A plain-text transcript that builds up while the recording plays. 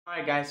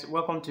Alright guys,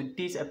 welcome to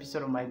this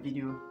episode of my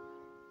video.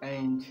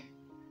 And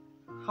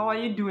how are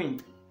you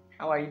doing?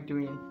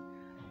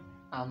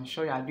 I'm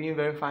sure you are doing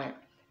very fine.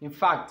 In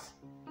fact,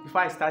 before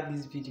I start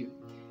this video,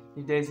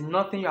 if there is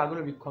nothing you are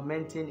going to be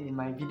commenting in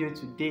my video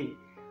today,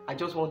 I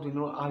just want to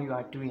know how you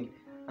are doing.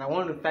 And I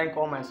want to thank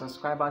all my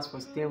subscribers for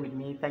staying with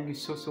me. Thank you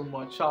so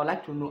much. So I would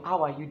like to know,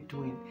 how are you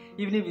doing?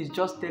 Even if it's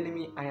just telling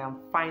me I am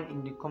fine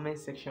in the comment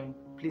section,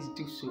 please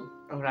do so.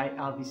 Alright,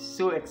 I'll be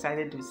so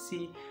excited to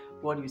see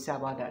what you say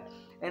about that.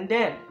 And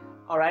then,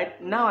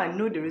 alright, now I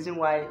know the reason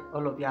why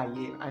all of you are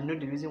here. I know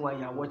the reason why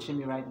you are watching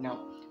me right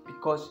now,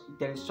 because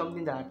there is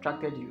something that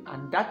attracted you,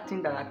 and that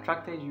thing that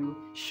attracted you,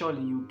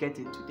 surely you get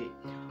it today.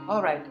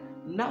 Alright,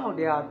 now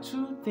there are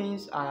two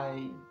things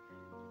I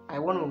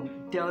want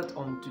to deal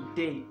on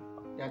today.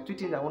 There are two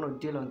things I want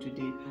to deal on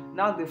today.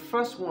 Now the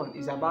first one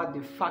is about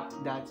the fact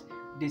that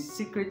the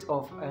secret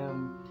of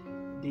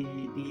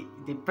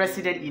the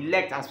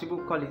president-elect, as people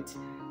call it,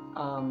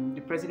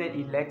 the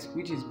president-elect,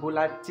 which is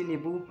Bola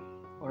Tinubu,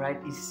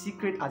 alright, his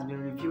secret has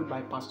been revealed by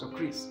Pastor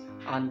Chris,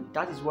 and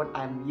that is what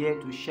I'm here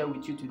to share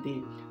with you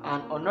today.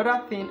 And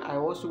another thing I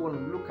also want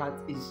to look at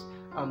is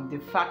the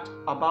fact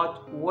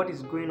about what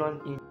is going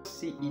on in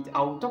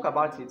I'll talk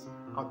about it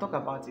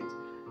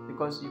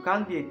because you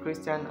can't be a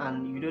Christian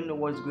and you don't know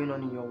what's going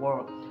on in your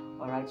world.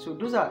 Alright, so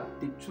those are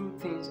the two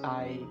things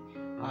I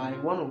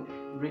want to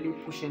really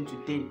push in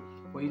today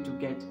for you to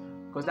get,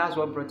 because that's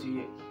what brought you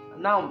here.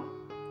 Now,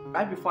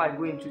 right before I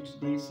go into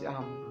today's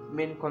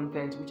main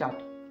content, which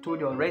I've told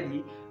you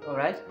already,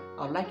 alright,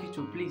 I'd like you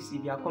to please,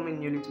 if you are coming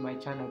newly to my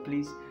channel,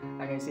 please,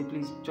 like I said,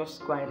 please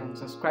just go ahead and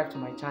subscribe to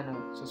my channel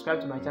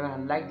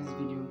and like this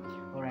video.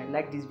 Alright,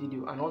 like this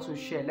video and also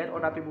share, let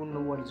other people know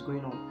what is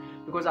going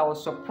on, because I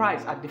was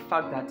surprised at the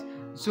fact that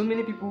so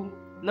many people,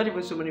 not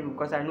even so many people,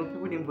 because I know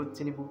people didn't vote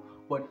Tinubu,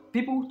 but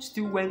people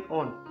still went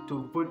on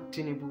to vote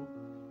Tinubu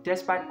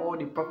despite all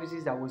the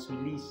prophecies that was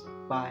released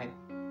by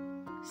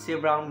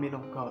several men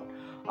of God.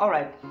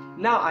 Alright,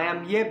 now I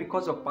am here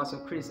because of Pastor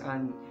Chris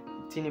and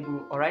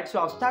Tinubu. Alright, so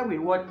I'll start with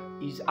what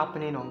is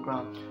happening on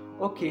ground.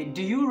 Okay,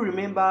 do you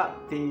remember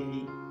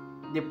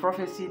the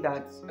prophecy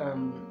that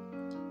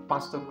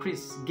Pastor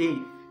Chris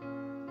gave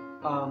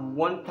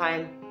one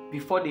time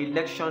before the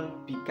election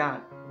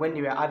began, when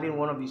they were having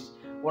one of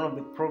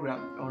the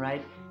program?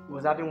 Alright, he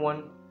was having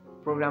one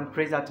program,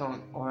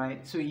 Praise-a-thon.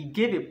 Alright, so he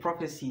gave a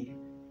prophecy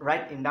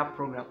right in that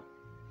program,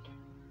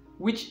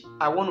 which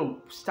I want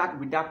to start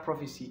with that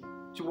prophecy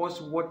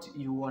towards what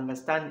you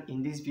understand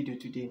in this video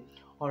today.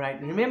 Alright,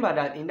 remember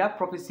that in that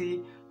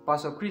prophecy,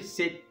 Pastor Chris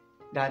said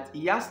that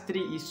he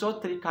saw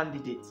three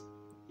candidates.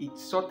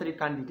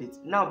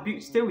 Now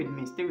stay with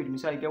me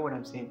so I get what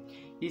I'm saying.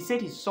 He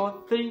said he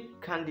saw three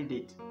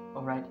candidates,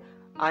 alright,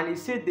 and he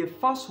said the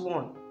first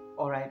one,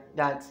 alright,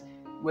 that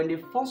when the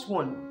first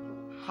one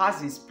has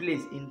his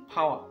place in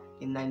power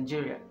in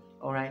Nigeria,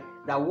 alright,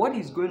 that what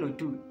he's going to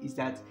do is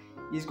that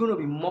he's going to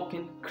be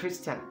mocking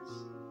Christians.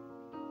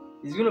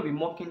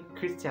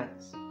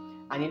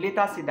 And he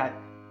later said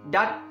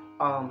that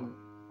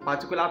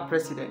particular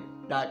president,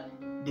 that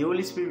the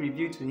Holy Spirit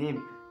revealed to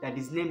him that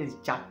his name is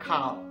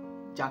Jackal,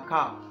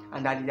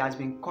 and that it has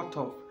been cut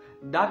off.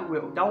 That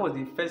was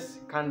the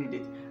first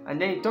candidate. And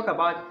then he talked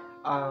about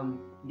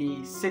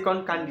the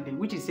second candidate,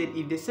 which he said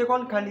if the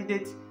second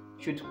candidate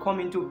should come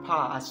into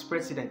power as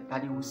president,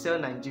 that he will sell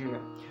Nigeria.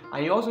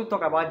 And he also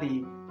talked about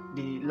the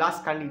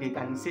last candidate,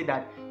 and he said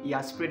that he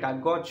has prayed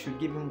that God should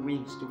give him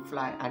wings to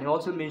fly. And he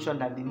also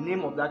mentioned that the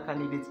name of that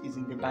candidate is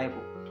in the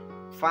Bible.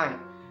 Fine.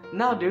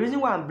 Now the reason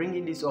why I'm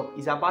bringing this up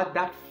is about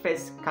that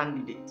first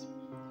candidate.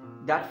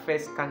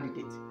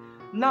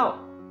 Now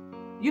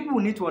you people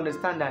need to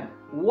understand that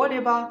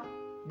whatever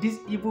these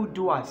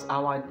evildoers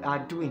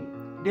are doing,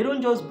 they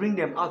don't just bring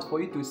them out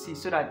for you to see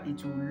so that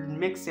it will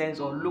make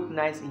sense or look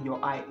nice in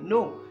your eye.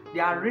 No,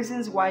 there are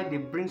reasons why they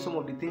bring some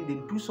of the things, they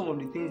do some of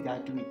the things they are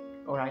doing.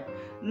 Alright,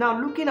 now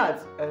looking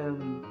at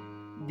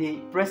the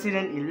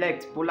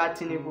president-elect Bola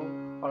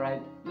Tinubu,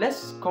 alright,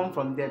 let's come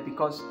from there,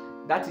 because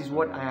that is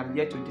what I am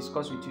here to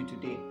discuss with you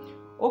today.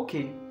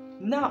 Okay,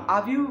 now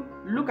have you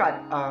looked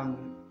at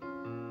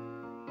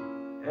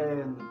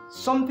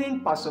something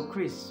Pastor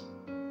Chris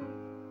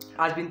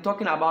has been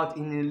talking about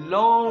in a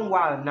long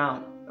while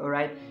now?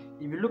 Alright,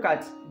 if you look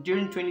at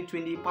during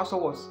 2020,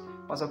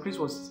 Pastor Chris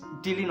was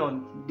dealing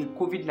on the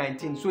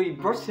COVID-19, so he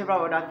brought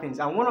several other things,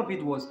 and one of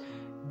it was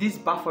this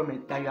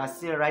Baphomet that you are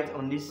seeing right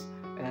on this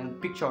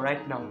picture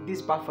right now.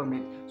 This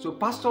Baphomet. So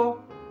Pastor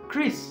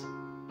Chris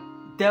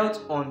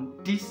dealt on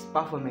this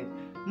Baphomet.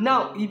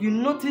 Now, if you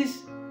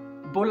notice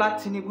Bola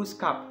Tinubu's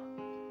cap,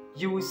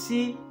 you will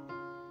see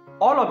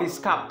all of his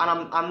cap,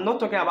 and I'm not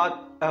talking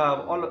about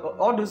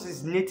all those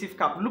is native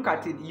cap. Look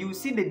at it. You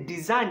see the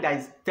design that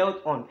is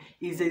dealt on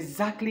is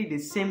exactly the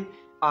same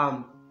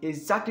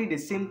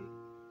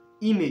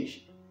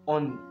image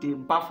on the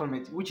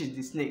Baphomet, which is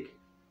the snake.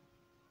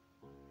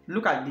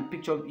 Look at the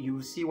picture, you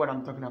will see what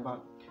I'm talking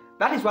about.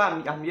 That is why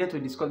I'm here to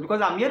discuss,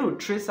 because I'm here to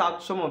trace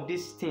out some of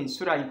these things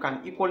so that you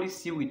can equally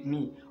see with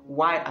me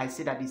why I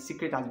say that the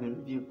secret has been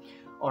revealed.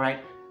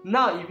 Alright,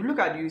 Now, if you look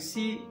at it, you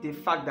see the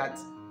fact that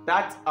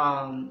that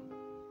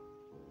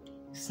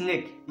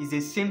snake is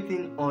the same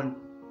thing on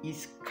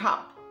his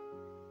cap.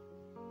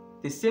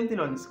 The same thing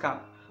on his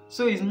cap.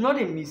 So it's not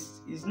a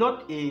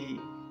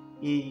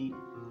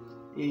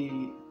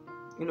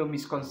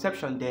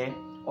misconception there.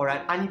 All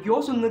right. And if you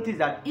also notice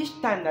that each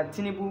time that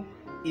Tinubu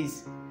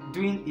is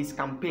doing his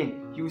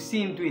campaign, you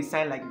see him do a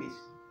sign like this.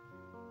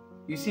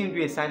 You see him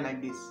do a sign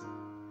like this.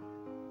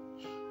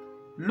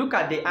 Look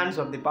at the hands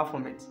of the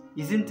performance.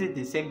 Isn't it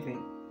the same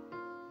thing?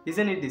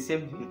 Isn't it the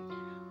same thing?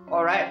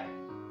 All right.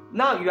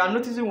 Now you are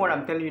noticing what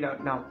I'm telling you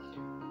now.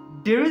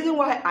 The reason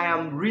why I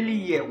am really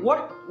here,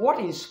 what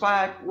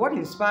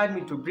inspired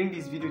me to bring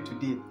this video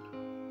today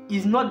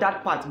is not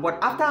that part, but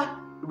after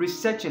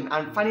researching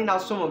and finding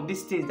out some of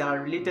these things that are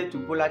related to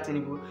Bola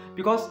Tinubu,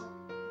 because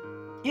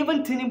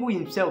even Tinubu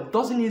himself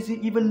doesn't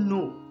even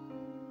know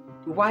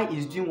why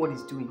he's doing what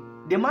he's doing.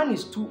 The man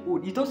is too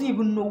old. He doesn't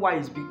even know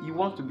why he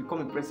wants to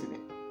become a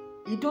president.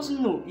 He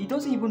doesn't know. He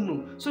doesn't even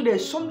know. So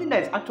there's something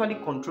that is actually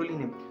controlling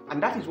him,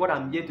 and that is what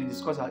I'm here to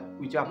discuss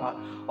with you about.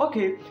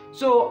 Okay,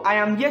 so I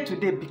am here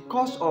today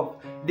because of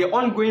the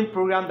ongoing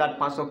program that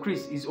Pastor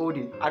Chris is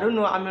holding. I don't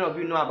know how many of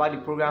you know about the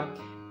program.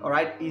 All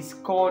right, it's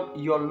called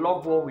Your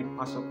Love War with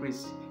Pastor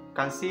Chris. You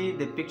can see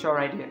the picture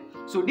right here.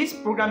 So this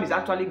program is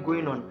actually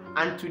going on,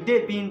 and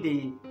today being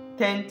the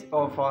 10th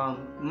of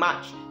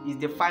March is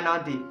the final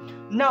day.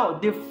 Now,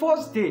 the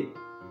first day,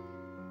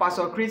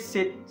 Pastor Chris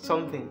said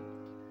something.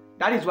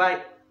 That is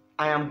why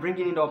I am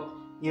bringing it up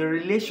in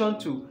relation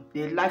to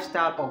the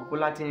lifestyle of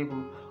Bola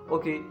Tinubu.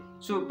 Okay,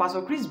 so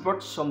Pastor Chris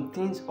brought some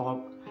things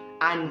up,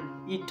 and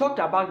he talked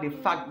about the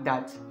fact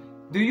that,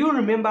 do you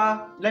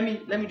remember? Let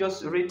me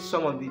just read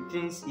some of the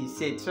things he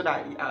said so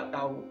that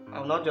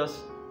I'll not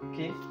just,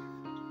 okay.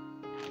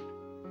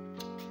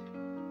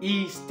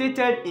 He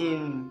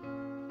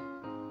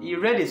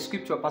read a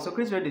scripture. Pastor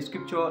Chris read a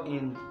scripture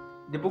in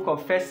the book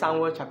of 1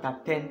 Samuel chapter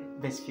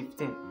 10 verse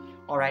 15.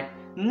 All right.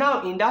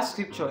 Now in that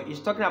scripture, he's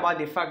talking about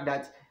the fact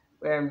that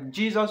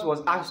Jesus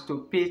was asked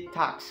to pay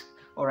tax.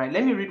 All right.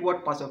 Let me read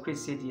what Pastor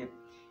Chris said here.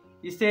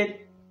 He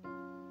said,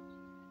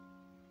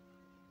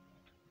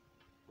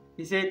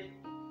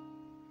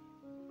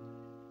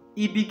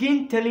 he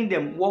began telling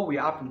them what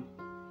will happen.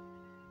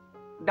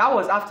 That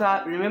was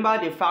after, remember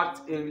the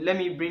fact, let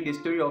me bring the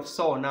story of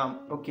Saul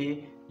now.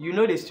 Okay. You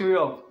know the story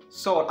of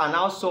Saul and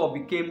how Saul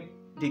became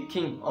the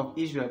king of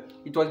Israel.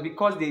 It was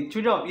because the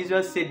children of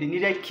Israel said they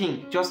needed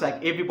king just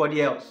like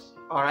everybody else.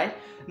 All right.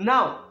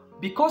 Now,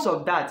 because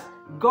of that,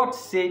 God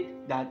said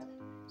that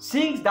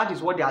since that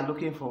is what they are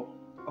looking for,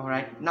 all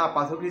right. Now,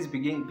 Pastor Chris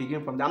begin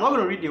from there. I'm not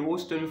going to read the whole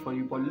story for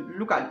you, but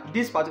look at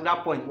this particular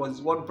point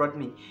was what brought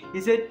me.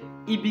 He said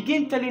he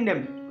began telling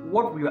them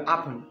what will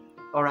happen,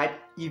 all right,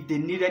 if they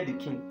needed the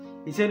king.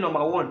 He said,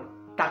 number one,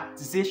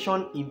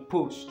 taxation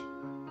imposed.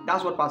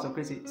 That's what Pastor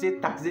Chris said. He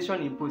said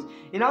taxation imposed.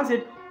 He now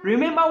said,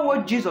 remember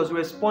what Jesus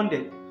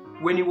responded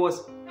when he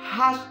was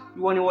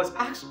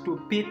asked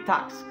to pay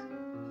tax.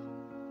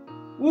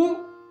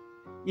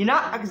 He now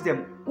asked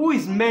them, who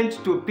is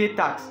meant to pay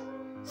tax?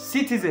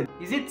 Citizen.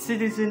 Is it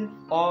citizen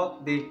or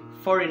the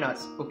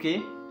foreigners?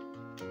 Okay.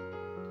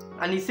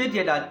 And he said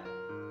here that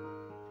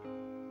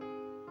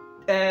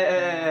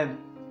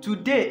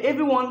today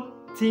everyone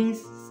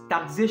thinks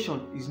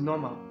taxation is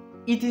normal.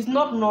 It is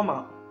not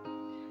normal.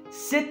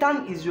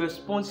 Satan is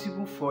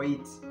responsible for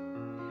it.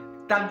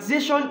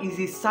 Taxation is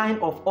a sign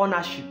of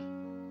ownership.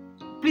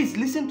 Please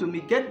listen to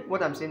me. Get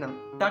what I'm saying now.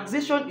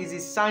 Taxation is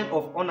a sign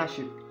of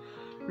ownership.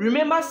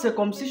 Remember,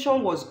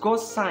 circumcision was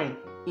God's sign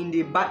in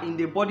the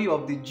body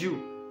of the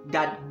Jew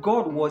that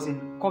God was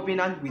in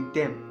covenant with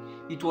them.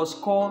 It was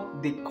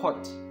called the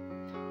court.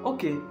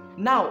 Okay,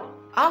 now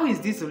how is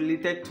this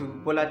related to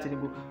Bola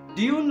Tinubu?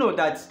 Do you know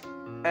that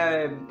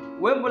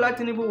when Bola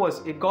Tinubu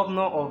was a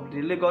governor of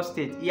the Lagos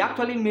State, he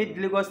actually made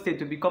Lagos State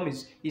to become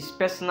his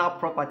personal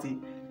property.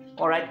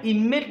 All right, he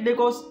made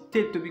Lagos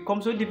State to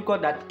become so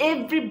difficult that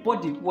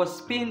everybody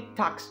was paying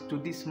tax to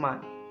this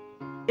man.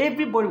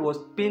 Everybody was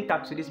paying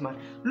tax to this man.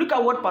 Look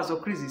at what Pastor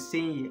Chris is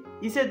saying here.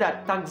 He said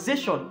that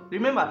taxation,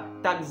 remember,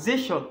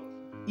 taxation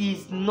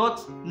is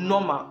not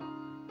normal.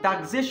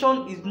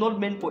 Taxation is not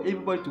meant for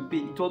everybody to pay.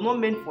 It was not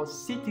meant for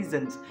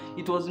citizens.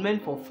 It was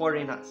meant for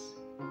foreigners.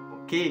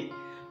 Okay.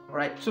 All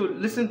right. So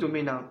listen to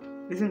me now.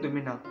 Listen to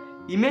me now.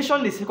 He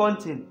mentioned the second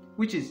thing,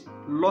 which is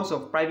loss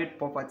of private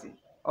property.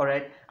 All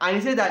right. And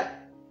he said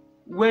that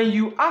when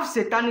you have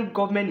satanic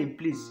government in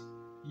place,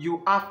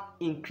 you have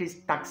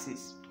increased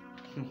taxes.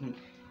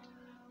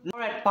 All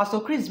right. Pastor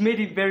Chris made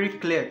it very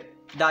clear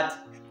that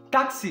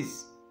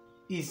taxes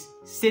is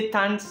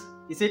Satan's.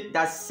 He said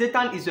that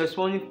Satan is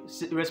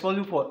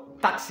responsible for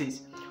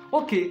taxes.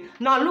 Okay,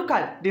 now look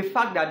at the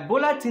fact that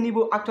Bola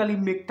Tinubu actually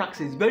make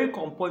taxes very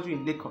compulsory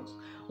in Lagos.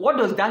 What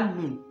does that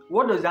mean?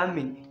 What does that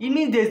mean? It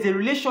means there's a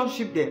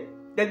relationship there.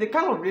 There's a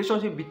kind of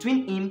relationship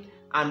between him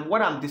and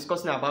what I'm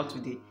discussing about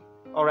today.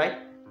 All right?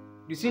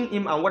 Between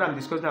him and what I'm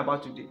discussing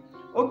about today.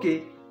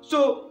 Okay,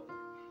 so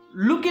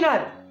looking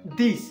at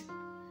this,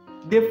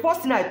 the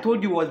first thing I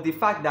told you was the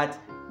fact that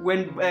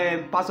when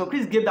Pastor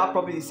Chris gave that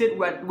prophecy, he said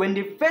when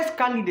the first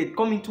candidate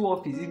come into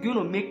office, he's going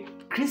to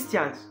make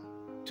Christians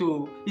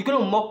he's going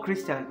to mock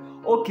Christians.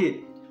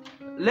 Okay,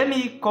 let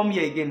me come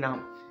here again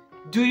now.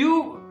 Do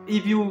you,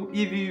 if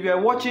you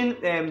were watching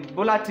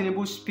Bola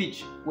Tinubu's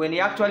speech, when he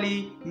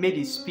actually made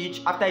his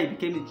speech after he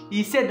became,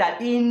 he said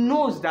that he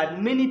knows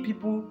that many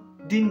people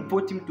didn't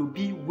vote him to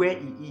be where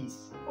he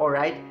is. All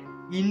right,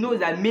 he knows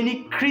that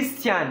many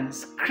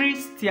Christians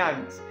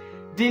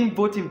didn't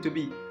vote him to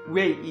be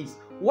where he is.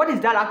 What is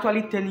that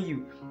actually telling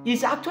you?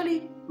 It's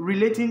actually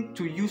relating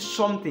to you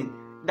something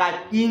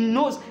that he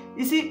knows.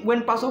 You see,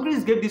 when Pastor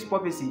Chris gave this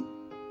prophecy,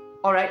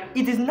 all right,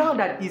 it is now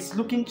that it's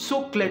looking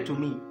so clear to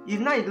me.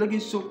 It's looking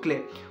so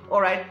clear.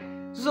 All right,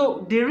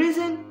 so the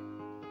reason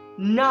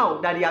now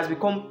that he has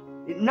become,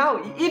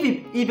 now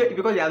if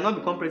because he has not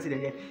become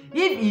president yet,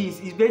 if he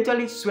is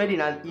eventually sweating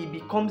and he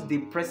becomes the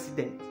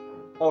president,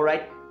 all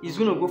right, he's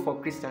going to go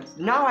for Christians.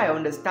 Now I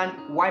understand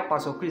why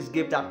Pastor Chris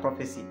gave that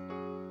prophecy.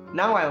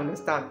 Now I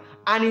understand.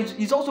 And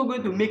he's also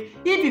going to make,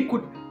 if he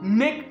could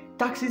make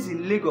taxes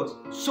in Lagos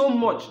so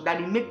much that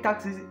he make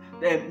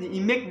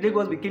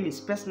Lagos became his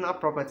personal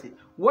property,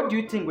 what do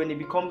you think when he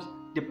becomes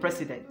the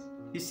president?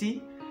 You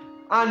see?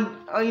 And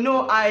you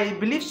know, I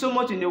believe so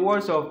much in the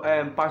words of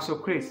Pastor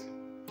Chris.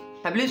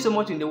 I believe so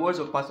much in the words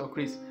of Pastor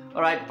Chris.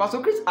 All right, Pastor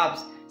Chris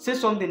Abs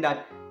says something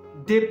that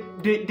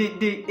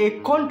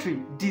a country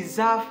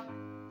deserve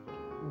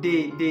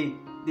the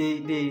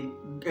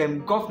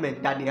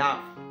government that they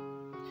have.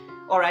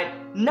 All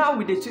right, now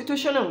with the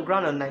situation on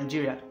ground in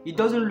Nigeria, it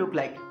doesn't look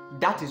like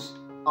that is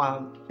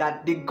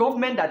that the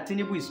government that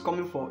Tinubu is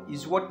coming for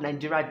is what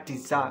Nigeria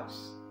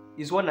deserves.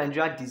 Is what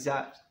Nigeria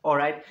deserves. All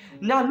right.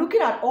 Now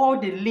looking at all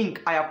the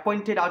link I have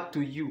pointed out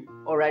to you,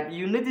 all right,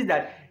 you notice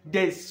that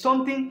there's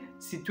something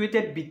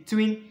situated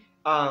between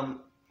Bola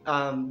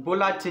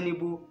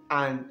Tinubu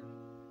and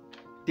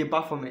the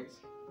Baphomet,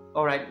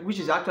 all right, which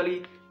is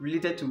actually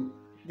related to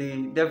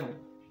the devil.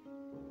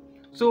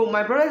 So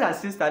my brothers and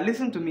sisters,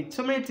 listen to me.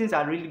 So many things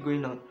are really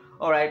going on.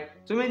 All right,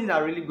 so many things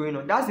are really going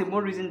on. That's the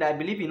more reason that I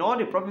believe in all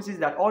the prophecies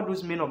that all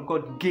those men of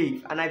God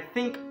gave, and I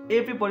think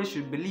everybody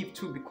should believe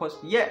too, because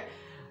yeah,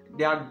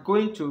 they are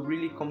going to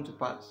really come to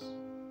pass.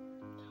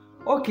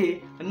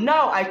 Okay,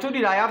 now I told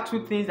you that I have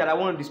two things that I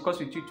want to discuss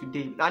with you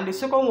today, and the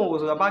second one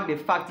was about the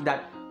fact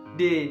that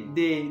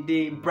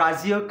the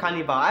Brazil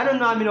carnival. I don't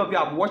know how many of you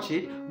have watched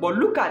it, but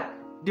look at,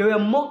 they were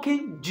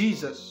mocking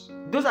Jesus.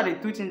 Those are the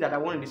two things that I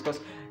want to discuss.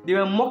 They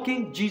were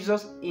mocking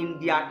Jesus in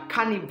their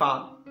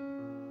carnival.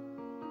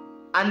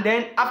 And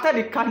then after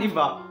the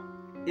carnival,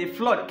 a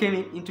flood came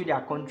into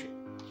their country.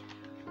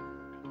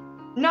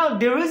 Now,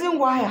 the reason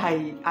why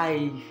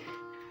I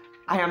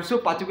am so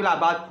particular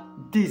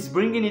about this,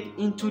 bringing it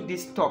into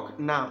this talk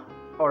now,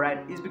 all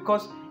right, is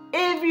because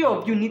every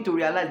of you need to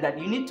realize that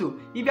you need to,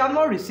 if you have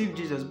not received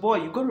Jesus,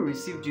 boy, you got to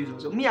receive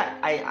Jesus. So me,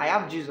 I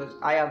have Jesus.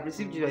 I have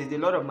received Jesus. He's the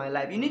Lord of my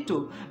life. You need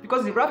to,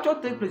 because if rapture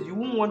takes place, you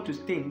won't want to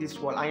stay in this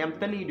world. I am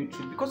telling you the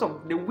truth, because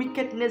of the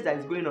wickedness that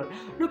is going on.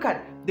 Look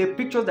at the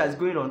pictures that is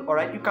going on, all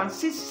right? You can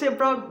see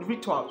several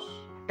rituals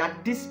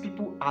that these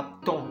people have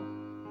done.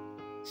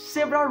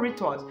 Several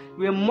rituals.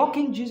 We were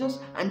mocking Jesus,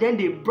 and then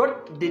they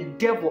brought the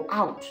devil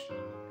out.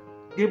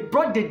 They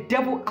brought the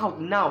devil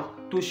out now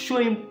to show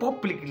him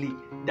publicly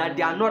that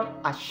they are not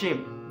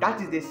ashamed. That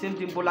is the same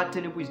thing Bola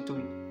Tinubu is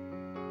doing.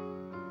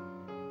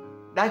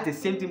 That's the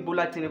same thing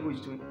Bola Tinubu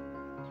is doing.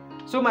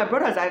 So my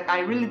brothers, I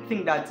really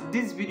think that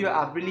this video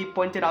I've really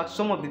pointed out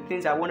some of the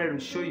things I wanted to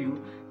show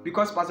you,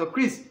 because Pastor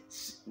Chris,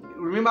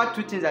 remember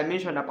two things I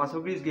mentioned that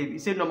Pastor Chris gave. He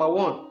said, number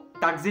one,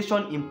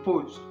 taxation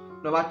imposed.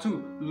 Number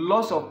two,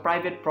 loss of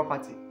private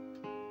property.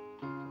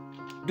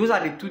 Those are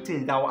the two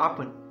things that will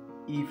happen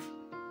if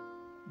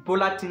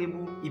Bola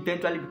Tinubu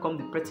eventually becomes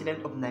the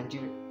president of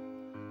Nigeria.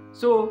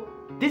 So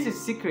this is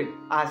secret,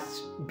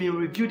 has been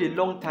reviewed a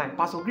long time.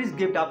 Pastor Chris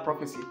gave that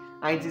prophecy,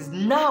 and it is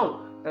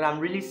now that I'm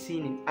really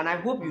seeing it, and I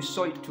hope you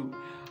saw it too.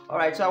 All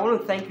right, so I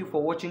want to thank you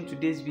for watching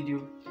today's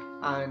video,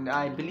 and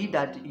I believe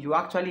that you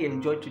actually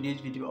enjoyed today's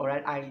video. All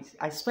right,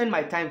 I spent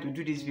my time to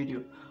do this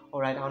video. All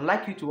right, I would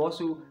like you to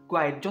also go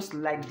ahead, just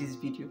like this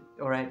video.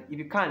 All right, if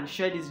you can,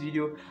 share this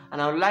video.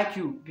 And I would like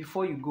you,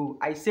 before you go,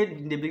 I said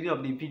in the beginning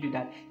of the video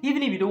that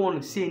even if you don't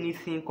want to say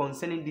anything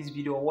concerning this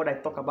video or what I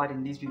talk about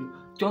in this video,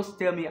 just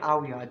tell me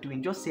how you are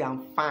doing. Just say I'm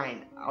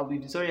fine. I'll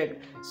be so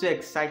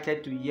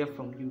excited to hear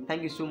from you.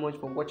 Thank you so much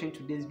for watching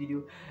today's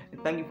video,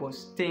 and thank you for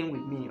staying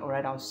with me. All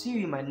right, I'll see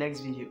you in my next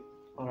video.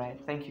 All right,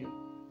 thank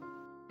you.